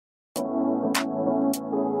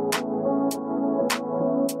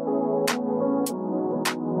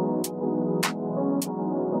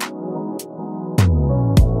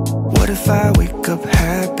if I wake up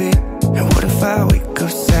happy? And what if I wake up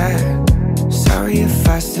sad? Sorry if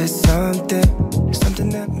I said something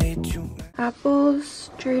that made you mad. Apples,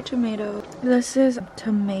 cherry tomato. This is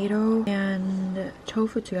tomato and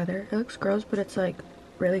tofu together. It looks gross, but it's like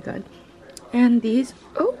really good. And these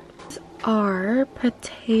are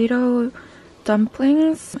potato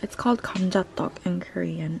dumplings. It's called 감자떡 in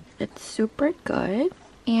Korean. It's super good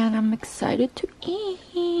and I'm excited to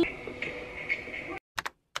eat.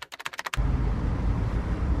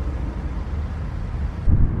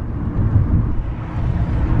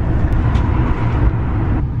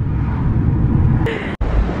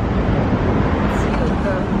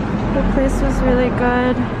 The place was really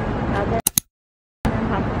good.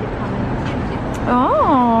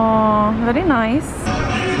 Oh, very nice.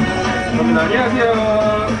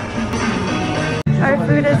 Our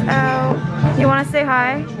food is out. You want to say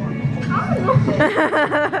hi?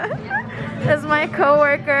 This is my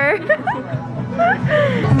co-worker.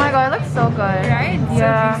 Oh my god, it looks so good. Right?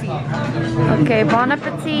 Yeah. So okay, bon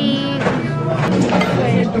appetit.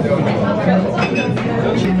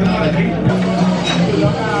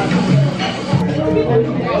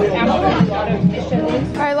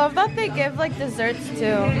 I love that they give like desserts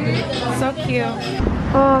too. So cute.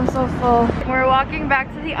 Oh, I'm so full. We're walking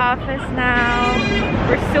back to the office now.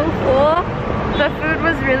 We're so full. The food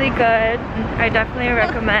was really good. I definitely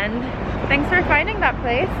recommend. Thanks for finding that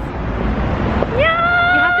place.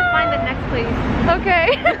 Yeah! You have to find the next place. Okay.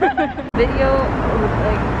 Video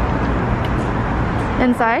like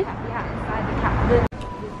inside? yeah, inside the cabinet.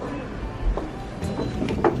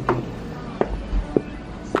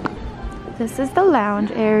 This is the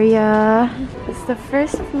lounge area. It's the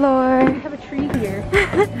first floor. We have a tree here.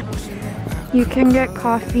 You can get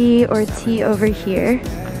coffee or tea over here.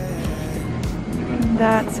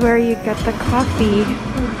 That's where you get the coffee.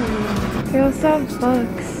 They also have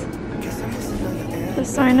books. The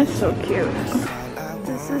sign is so cute.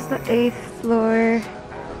 This is the 8th floor.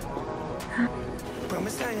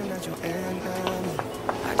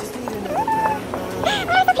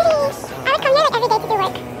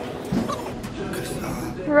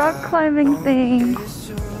 Rock climbing thing.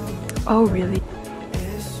 Oh, really?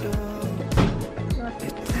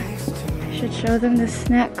 I should show them the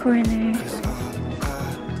snack corner.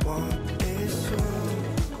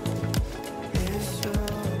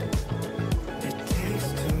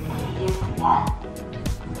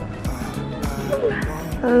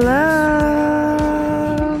 Hello.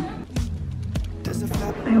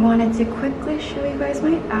 I wanted to quickly show you guys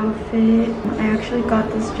my outfit. I actually got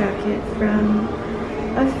this jacket from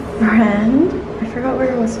a friend. I forgot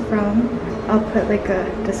where it was from. I'll put like a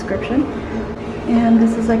description. And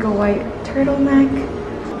this is like a white turtleneck,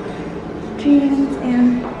 jeans,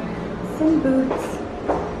 and some boots.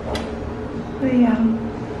 But yeah,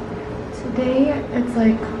 today it's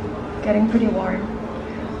like getting pretty warm,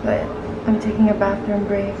 but I'm taking a bathroom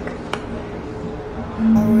break.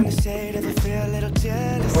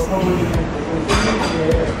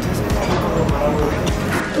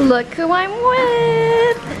 Look who I'm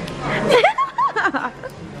with!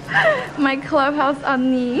 My clubhouse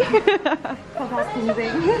언니. Clubhouse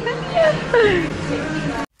cleansing.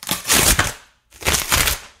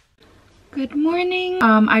 Good morning.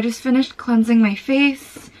 I just finished cleansing my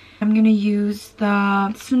face. I'm gonna use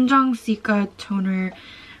the Jung Cica toner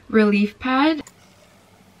relief pad.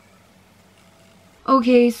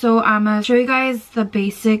 Okay, so I'm gonna show you guys the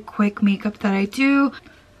basic quick makeup that I do.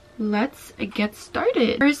 Let's get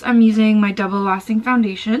started. First, I'm using my double lasting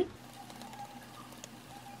foundation.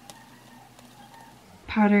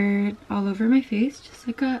 Powdered all over my face, just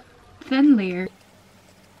like a thin layer.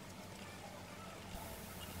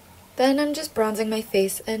 Then I'm just bronzing my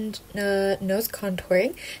face and nose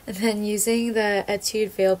contouring, and then using the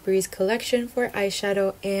Etude Veil Breeze collection for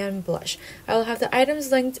eyeshadow and blush. I will have the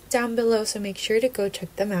items linked down below, so make sure to go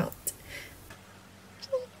check them out.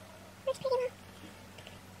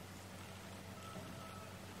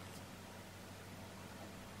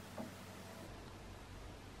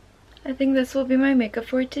 I think this will be my makeup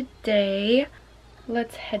for today.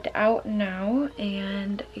 Let's head out now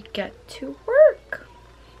and get to work.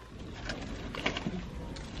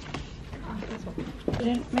 I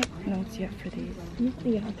didn't make notes yet for these.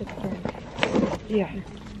 Yeah, that's correct. Yeah.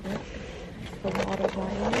 A lot of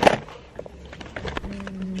lines.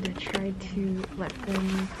 And try to let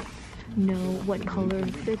them know what color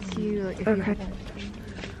fits you. Like if you have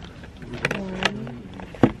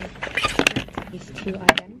these two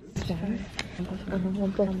items.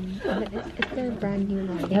 It's a brand new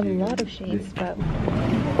line. They have a lot of shades, but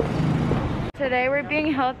today we're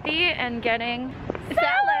being healthy and getting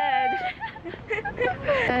salad.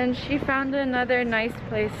 And she found another nice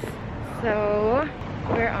place, so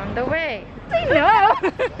we're on the way. I know.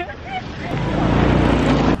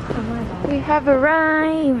 We have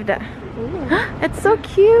arrived. It's so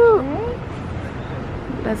cute.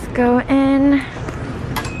 Let's go in.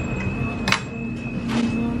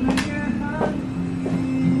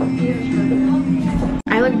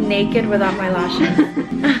 I look naked without my lashes.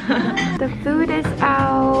 The food is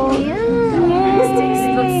out. This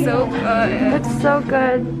looks so good. Looks so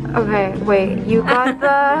good. Okay, wait. You got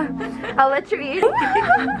the... I'll let you eat.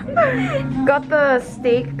 Got the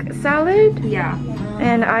steak salad? Yeah.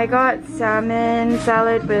 And I got salmon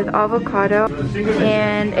salad with avocado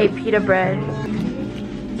and a pita bread.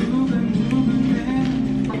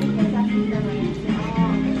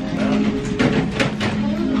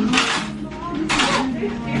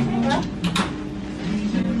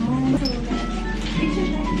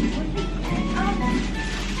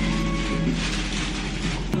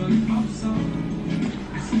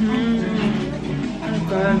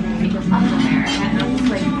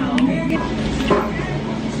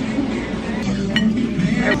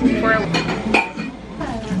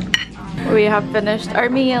 We have finished our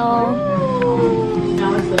meal.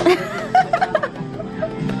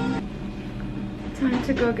 Time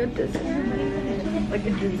to go get dessert. Like a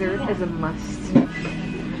dessert is a must.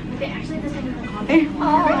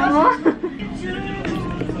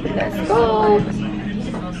 Let's go.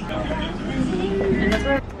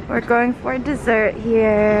 We're going for dessert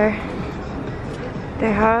here.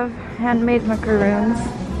 They have handmade macaroons.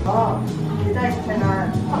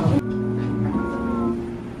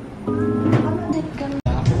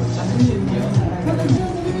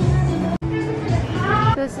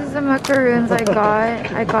 This is the macaroons I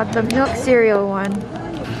got. I got the milk cereal one.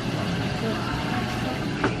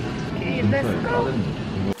 Okay, let's go.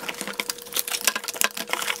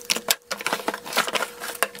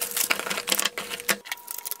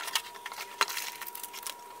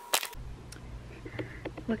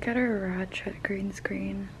 Look at our ratchet green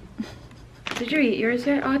screen. Did you eat yours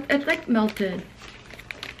yet? Oh, it's like melted.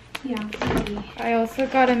 Yeah. I also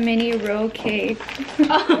got a mini roll cake.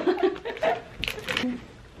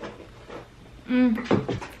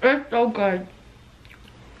 It's so good.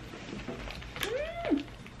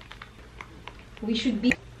 We should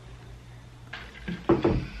be.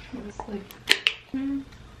 It's like.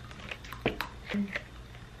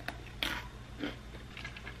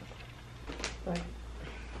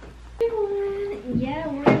 Yeah,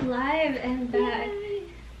 we're live and back.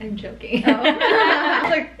 I'm joking. Oh.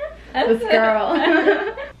 Like this girl.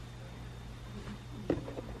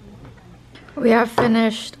 We have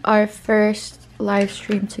finished our first live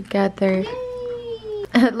stream together.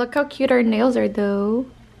 Look how cute our nails are though.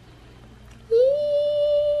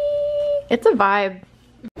 Yay. It's a vibe.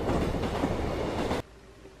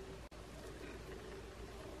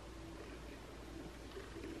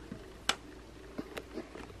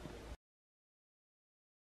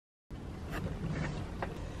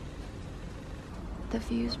 The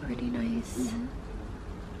view is pretty nice.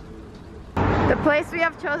 The place we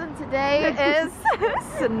have chosen today is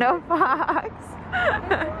Snowbox.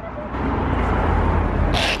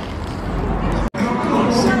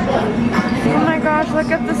 Oh my gosh, look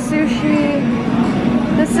at the sushi.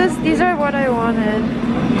 These are what I wanted.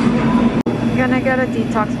 I'm gonna get a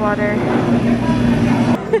detox water.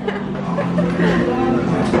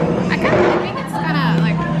 I think it's kinda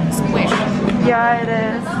like squished. Yeah, it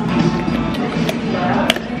is.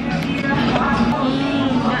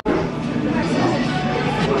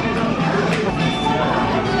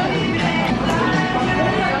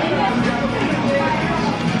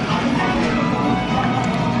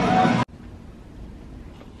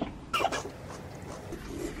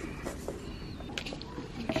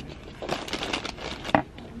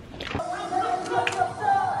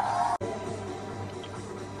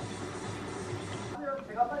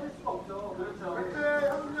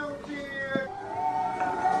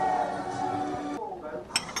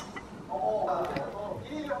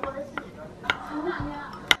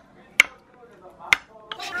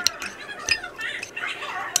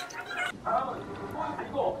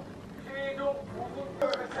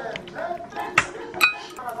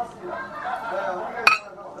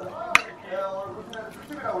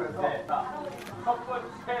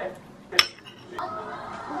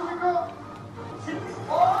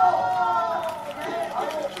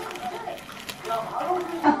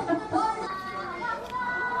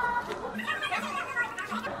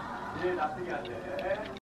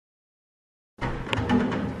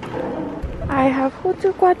 I have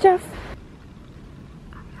hotu kwacha.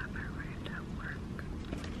 I have arrived at work.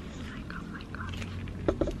 I got my coffee.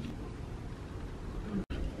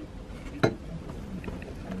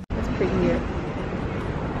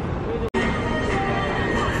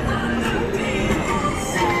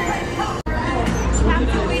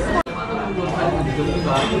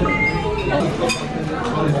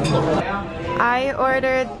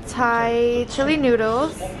 ordered Thai chili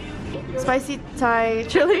noodles. Spicy Thai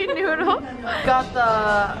chili noodle. Got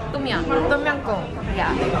the tom yum goong.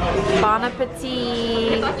 Yeah. Bon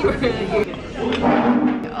appetit.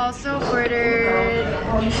 Also ordered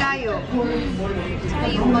gayo. I'm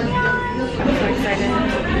so excited.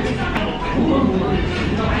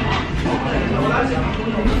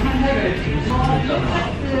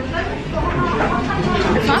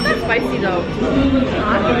 It's not that spicy though.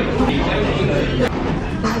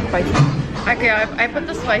 This is spicy. Okay, I put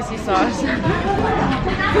the spicy sauce.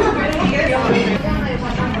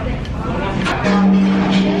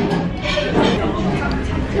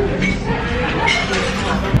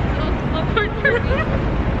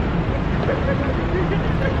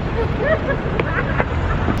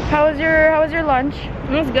 How was your lunch?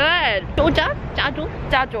 It was good.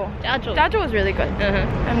 Jajo was really good.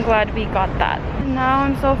 I'm glad we got that. Now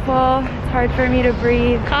I'm so full. It's hard for me to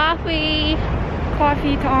breathe. Coffee.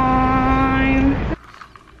 Coffee time.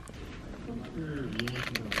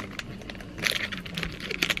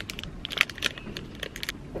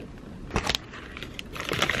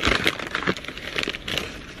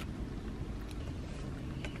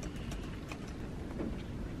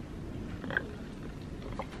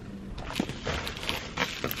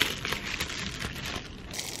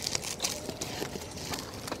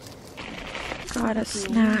 Got a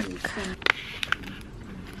snack.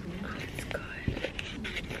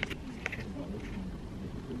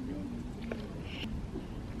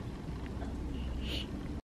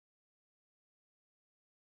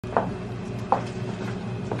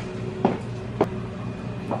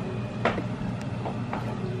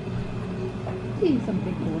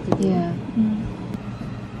 Something cool to do. Yeah.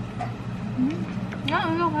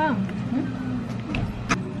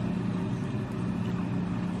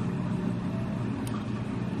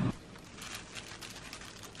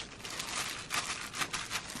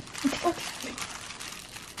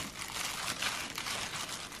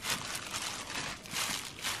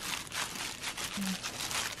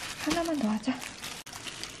 하나만 더 하자.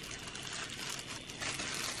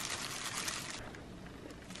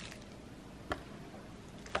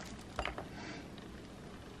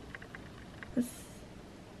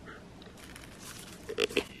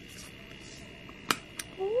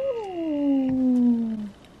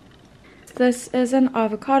 This is an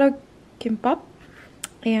avocado kimbap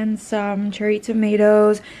and some cherry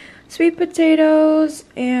tomatoes, sweet potatoes,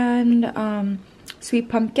 and sweet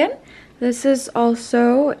pumpkin. This is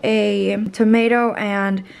also a tomato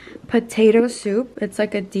and potato soup. It's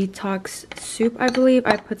like a detox soup, I believe.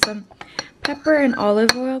 I put some pepper and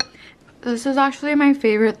olive oil. This is actually my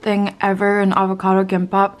favorite thing ever in avocado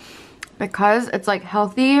kimbap because it's like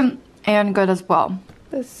healthy and good as well.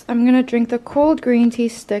 I'm gonna drink the cold green tea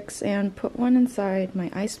sticks and put one inside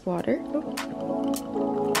my iced water.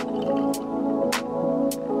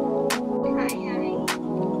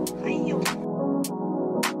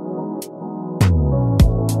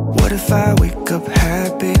 What if I wake up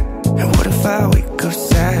happy? And what if I wake up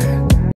sad?